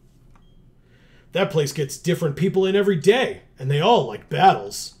again. That place gets different people in every day, and they all like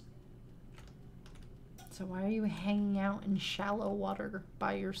battles. So why are you hanging out in shallow water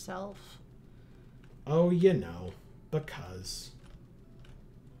by yourself? Oh, you know, because.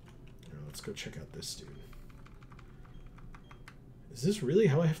 Let's go check out this dude. Is this really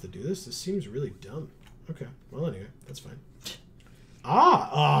how I have to do this? This seems really dumb. Okay, well anyway, that's fine.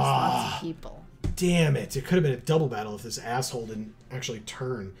 Lots of people. Damn it. It could have been a double battle if this asshole didn't actually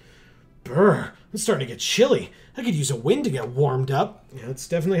turn. Brr, it's starting to get chilly. I could use a wind to get warmed up. Yeah, that's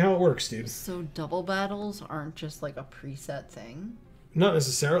definitely how it works, dude. So double battles aren't just like a preset thing? Not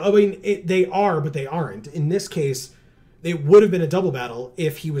necessarily. I mean, they are, but they aren't. In this case, it would have been a double battle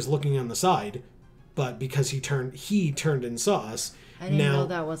if he was looking on the side, but because he turned and saw us. I didn't know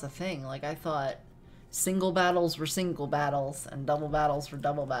that was a thing. Like, I thought single battles were single battles and double battles were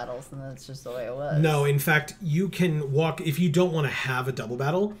double battles, and that's just the way it was. No, in fact, you can walk if you don't want to have a double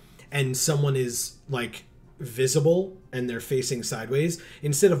battle and someone is like visible and they're facing sideways.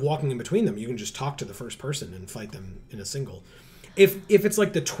 Instead of walking in between them, you can just talk to the first person and fight them in a single. If it's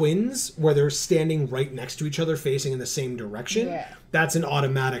like the twins where they're standing right next to each other facing in the same direction, that's an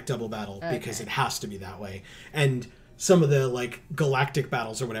automatic double battle because it has to be that way. And some of the like galactic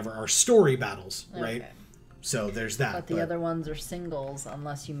battles or whatever are story battles, right? So there's that. But the other ones are singles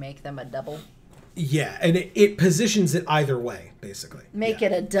unless you make them a double. Yeah, and it positions it either way, basically. Make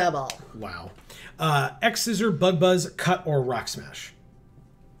it a double. Wow. X Scissor, Bug Buzz, Cut, or Rock Smash?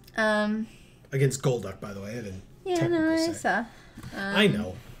 Against Golduck, by the way. I didn't technically say. I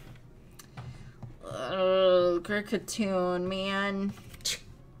know. Cricketoon, man.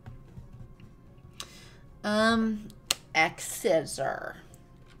 X Scissor.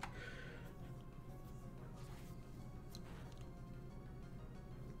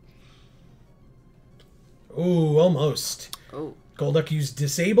 Ooh, almost. Oh. Golduck used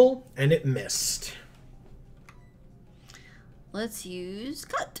Disable, and it missed. Let's use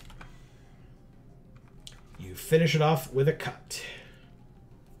Cut. You finish it off with a Cut.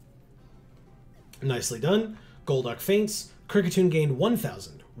 Nicely done. Golduck faints. Cricketoon gained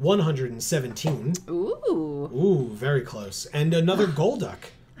 1,117. Ooh, very close. And another Golduck.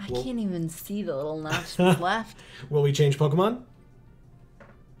 I can't even see the little notch that's left. Will we change Pokemon?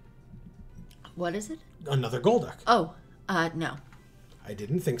 What is it? Another Golduck. Oh, no. I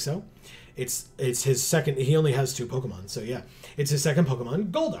didn't think so. It's his second. He only has 2 Pokemon, so yeah. It's his second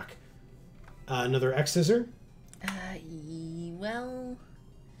Pokemon, Golduck. Another X Scissor? Well,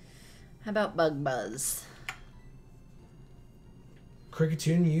 how about Bug Buzz?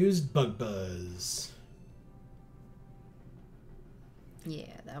 Cricketoon used Bug Buzz.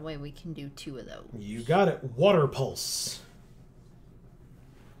 Yeah, that way we can do 2 of those. You got it. Water Pulse.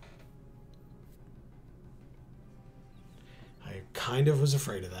 I kind of was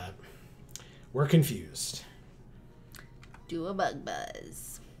afraid of that. We're confused. Do a Bug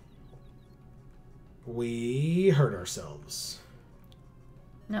Buzz. We hurt ourselves.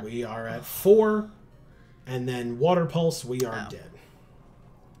 No. We are at 4, and then Water Pulse, we are dead.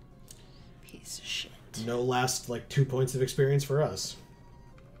 Piece of shit. No last, 2 points of experience for us.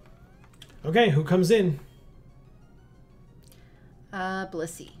 Okay, who comes in?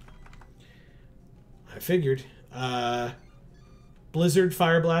 Blissey. I figured. Blizzard,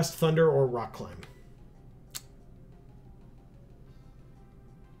 Fire Blast, Thunder, or Rock Climb?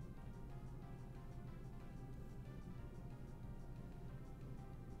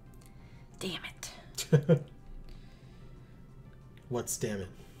 Damn it. What's damn it?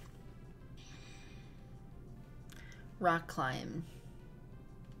 Rock Climb.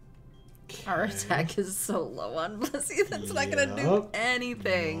 Okay. Our attack is so low on Blissey that's not going to do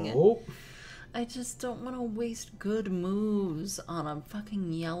anything. Nope. I just don't want to waste good moves on a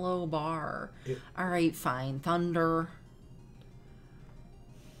fucking yellow bar. Alright, fine. Thunder.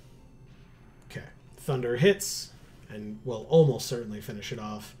 Okay. Thunder hits, and will almost certainly finish it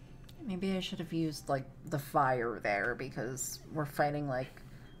off. Maybe I should have used, the fire there, because we're fighting,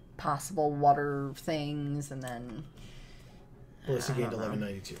 possible water things, and then... Blissey gained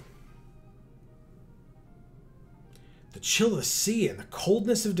 1192. The chill of the sea and the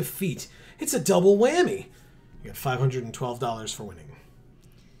coldness of defeat. It's a double whammy. You got $512 for winning.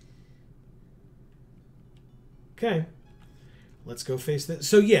 Okay. Let's go face this.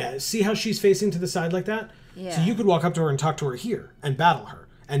 So yeah, see how she's facing to the side like that? Yeah. So you could walk up to her and talk to her here and battle her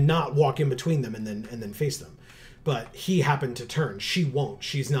and not walk in between them and then face them. But he happened to turn. She won't.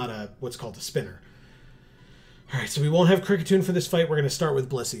 She's not what's called a spinner. All right, so we won't have Cricketoon for this fight. We're going to start with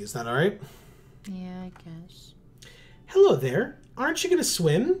Blissey. Is that all right? Yeah, I guess. Hello there. Aren't you going to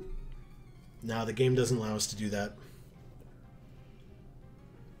swim? No, the game doesn't allow us to do that.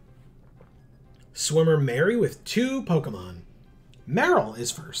 Swimmer Mary with 2 Pokemon. Meryl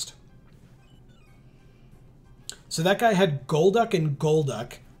is first. So that guy had Golduck and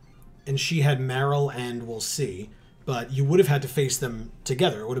Golduck, and she had Meryl and we'll see. But you would have had to face them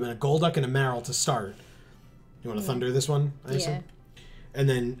together. It would have been a Golduck and a Meryl to start. You want to Thunder this one, I assume? And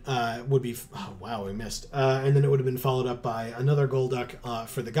then would be... Oh, wow, we missed. And then it would have been followed up by another Golduck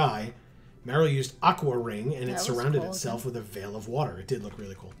for the guy. Meryl used Aqua Ring, and it surrounded itself with a veil of water. It did look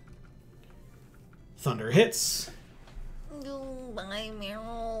really cool. Thunder hits. Goodbye,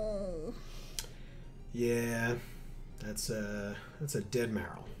 Meryl. Yeah, that's a dead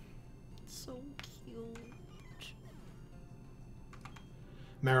Meryl. So cute.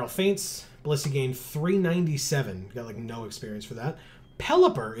 Meryl faints. Blissey gained 397. Got no experience for that.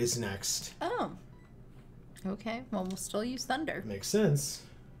 Pelipper is next. Oh. Okay, well, we'll still use Thunder. Makes sense.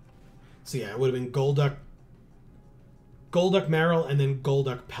 So yeah, it would have been Golduck, Maril, and then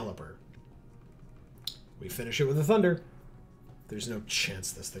Golduck Pelipper. We finish it with a Thunder. There's no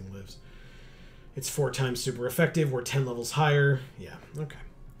chance this thing lives. It's 4 times super effective. We're 10 levels higher. Yeah, okay.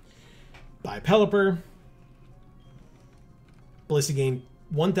 By Pelipper. Blissey gained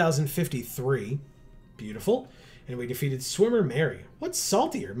 1,053. Beautiful. And we defeated Swimmer Mary. What's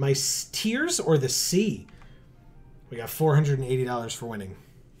saltier, my tears or the sea? We got $480 for winning.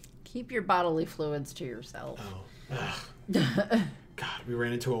 Keep your bodily fluids to yourself. Oh. God, we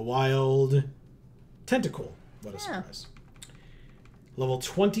ran into a wild Tentacool. What a surprise. Level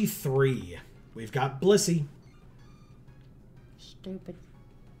 23. We've got Blissey. Stupid.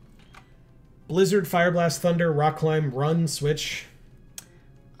 Blizzard, Fire Blast, Thunder, Rock Climb, Run, Switch.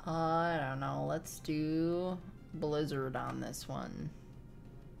 I don't know. Let's do Blizzard on this one.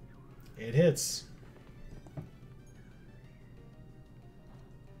 It hits.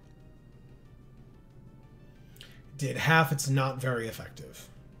 Did half. It's not very effective.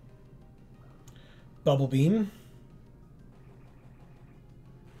 Bubble Beam.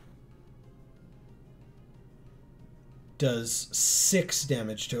 Does 6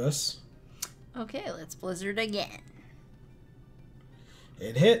 damage to us. Okay, let's Blizzard again.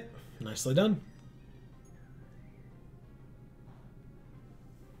 It hit. Nicely done.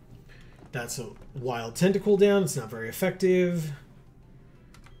 That's a wild Tentacool down. It's not very effective.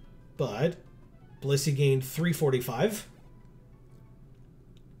 But Blissey gained 345.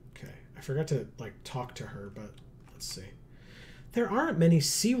 Okay. I forgot to, talk to her, but let's see. There aren't many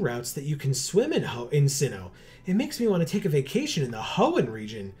sea routes that you can swim in Sinnoh. It makes me want to take a vacation in the Hoenn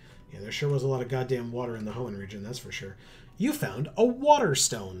region. Yeah, there sure was a lot of goddamn water in the Hoenn region, that's for sure. You found a water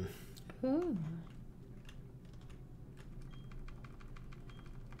stone. Ooh.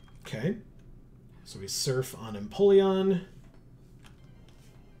 Okay. So we surf on Empoleon.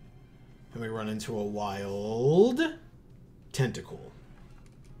 And we run into a wild Tentacool.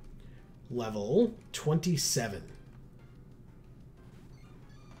 Level 27.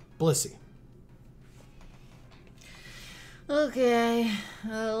 Blissey. Okay,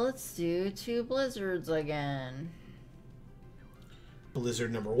 let's do 2 Blizzards again.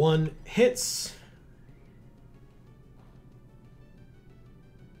 Blizzard number 1 hits.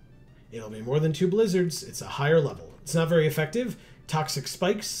 It'll be more than 2 Blizzards. It's a higher level. It's not very effective. Toxic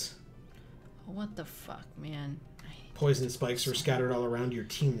Spikes. What the fuck, man? Poison spikes are scattered all around your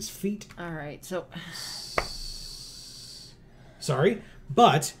team's feet. Alright, so... Sorry,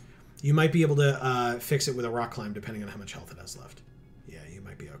 but you might be able to fix it with a Rock Climb depending on how much health it has left. Yeah, you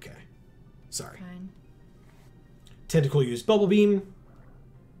might be okay. Sorry. Fine. Tentacool used Bubble Beam.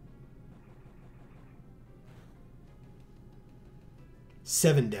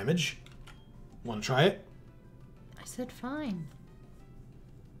 Seven damage. Want to try it? I said fine.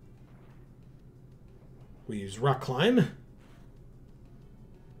 We use Rock Climb.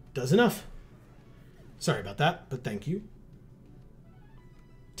 Does enough. Sorry about that, but thank you.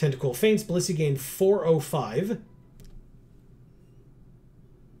 Tentacool faints. Blissey gained 405.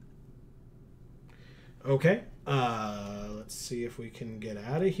 Okay. Let's see if we can get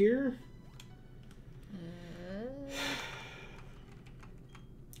out of here.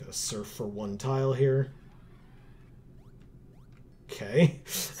 Gotta surf for 1 tile here. Okay.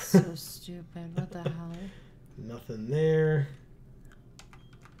 So stupid. What the hell? Nothing there.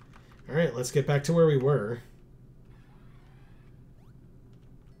 Alright, let's get back to where we were.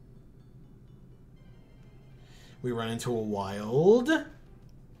 We run into a wild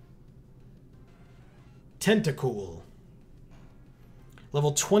Tentacool.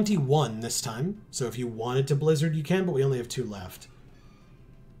 Level 21 this time. So if you wanted to Blizzard, you can, but we only have 2 left.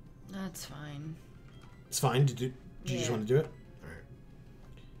 That's fine. It's fine. Do you just want to do it? Alright.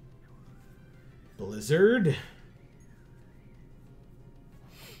 Blizzard.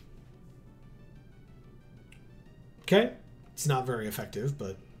 Okay. It's not very effective,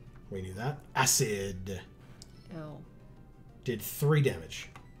 but we knew that. Acid. Oh. Did 3 damage.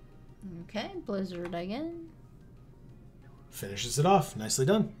 Okay, Blizzard again. Finishes it off. Nicely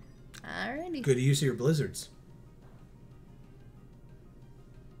done. Alrighty. Good use of your Blizzards.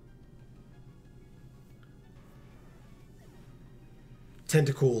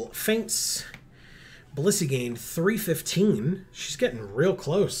 Tentacool faints. Blissey gained 315. She's getting real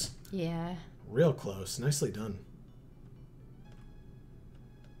close. Yeah. Real close. Nicely done.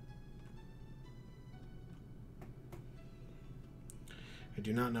 I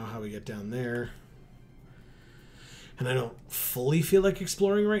do not know how we get down there. And I don't fully feel like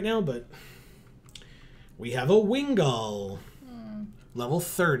exploring right now, but we have a Wingull. Level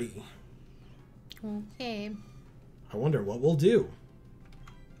 30. Okay. I wonder what we'll do.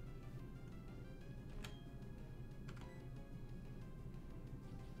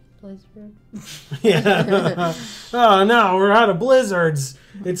 Blizzard. Yeah. Oh no, we're out of blizzards.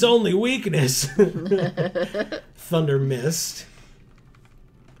 It's only weakness. Thunder missed.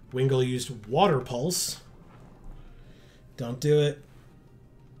 Wingull used water pulse. Don't do it.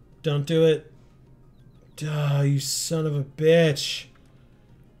 Don't do it. Oh, you son of a bitch.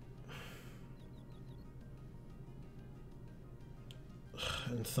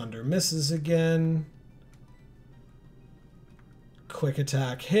 And Thunder misses again. Quick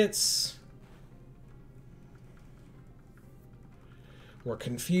attack hits. We're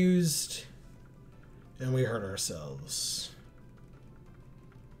confused. And we hurt ourselves.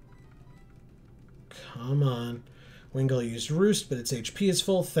 Come on. Wingull used Roost, but its HP is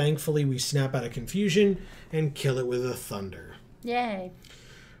full. Thankfully, we snap out of confusion and kill it with a Thunder. Yay.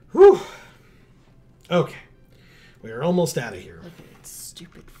 Whew. Okay. We are almost out of here. Look at its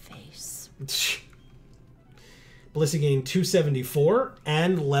stupid face. Blissey gained 274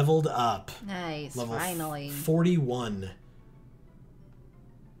 and leveled up. Nice, Level finally. 41.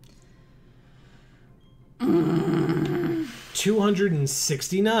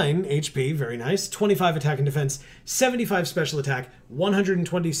 269 HP, very nice. 25 attack and defense, 75 special attack,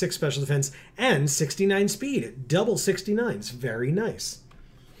 126 special defense, and 69 speed. Double 69s, very nice.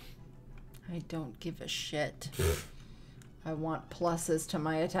 I don't give a shit. I want pluses to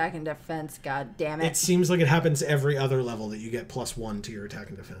my attack and defense, god damn it. It seems like it happens every other level that you get +1 to your attack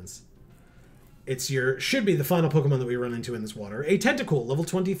and defense. Should be the final Pokemon that we run into in this water. A Tentacool, level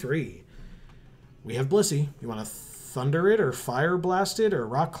 23. We have Blissey. You want to Thunder it or Fire Blast it or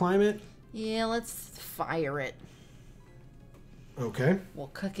Rock Climb it? Yeah, let's fire it. Okay. We'll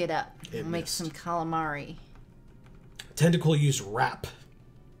cook it up. We'll make some calamari. Tentacool used Wrap.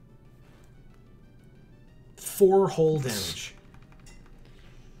 4 whole damage.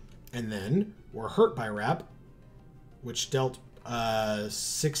 And then we're hurt by Wrap, which dealt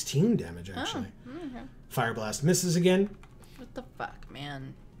 16 damage, actually. Oh, okay. Fire Blast misses again. What the fuck,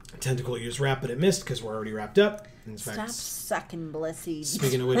 man? Tentacool used Wrap, but it missed because we're already wrapped up. In Stop fact, sucking, Blissey.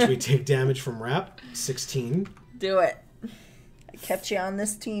 speaking of which, we take damage from Wrap. 16. Do it. I kept you on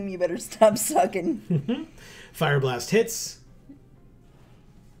this team. You better stop sucking. Fire Blast hits.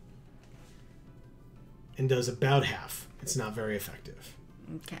 And does about half. It's not very effective.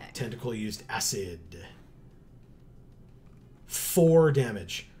 Okay. Tentacool used Acid. 4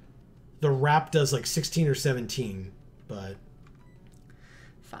 damage. The Wrap does like 16 or 17, but...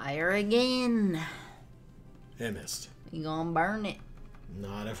 Fire again. it missed. You gonna burn it.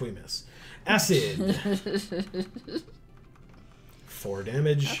 Not if we miss. Acid. 4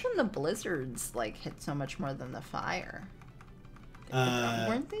 damage. How come the blizzards like hit so much more than the fire?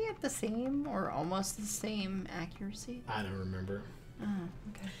 Weren't they at the same or almost the same accuracy? I don't remember. Oh,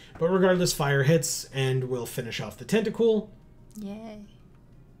 okay. But regardless, fire hits, and we'll finish off the Tentacool. Yay.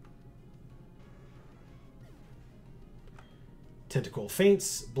 Tentacool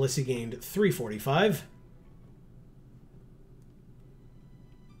faints. Blissey gained 345.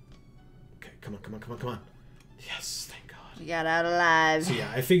 Okay, come on. Yes, thank God. We got out alive. So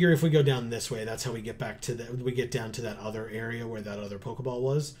yeah, I figure if we go down this way, that's how we get back to we get down to that other area where that other Pokeball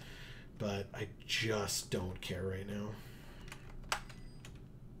was. But I just don't care right now.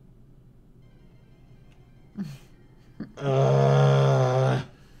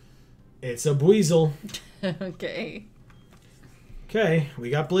 It's a Buizel. Okay. Okay, we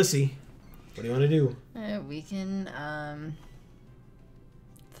got Blissey. What do you want to do? We can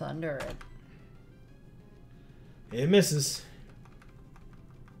thunder it. It misses.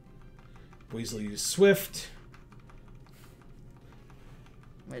 Buizel used Swift.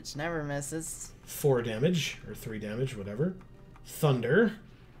 Which never misses. 4 damage, or 3 damage, whatever. Thunder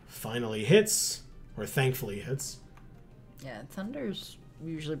finally hits, or thankfully hits. Yeah, thunder's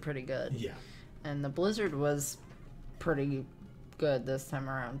usually pretty good. Yeah. And the blizzard was pretty good this time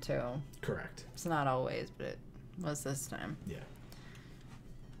around too. Correct. It's not always, but it was this time. Yeah.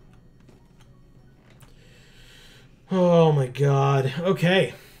 Oh my god.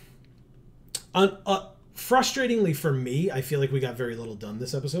 Okay. Frustratingly for me, I feel like we got very little done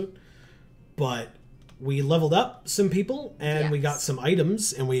this episode. But we leveled up some people, and we got some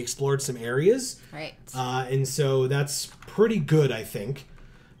items, and we explored some areas. Right. And so that's pretty good, I think.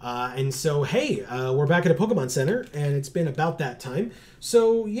 And so, hey, we're back at a Pokemon Center, and it's been about that time.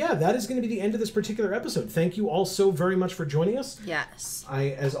 So, yeah, that is going to be the end of this particular episode. Thank you all so very much for joining us. Yes. I,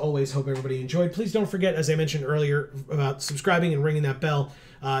 as always, hope everybody enjoyed. Please don't forget, as I mentioned earlier, about subscribing and ringing that bell.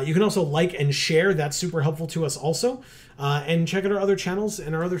 You can also like and share. That's super helpful to us also. And check out our other channels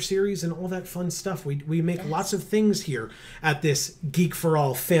and our other series and all that fun stuff. We make lots of things here at this Geek for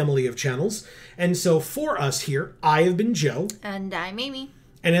All family of channels. And so for us here, I have been Joe. And I'm Amy.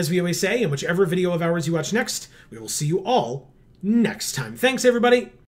 And as we always say, in whichever video of ours you watch next, we will see you all next time. Thanks, everybody.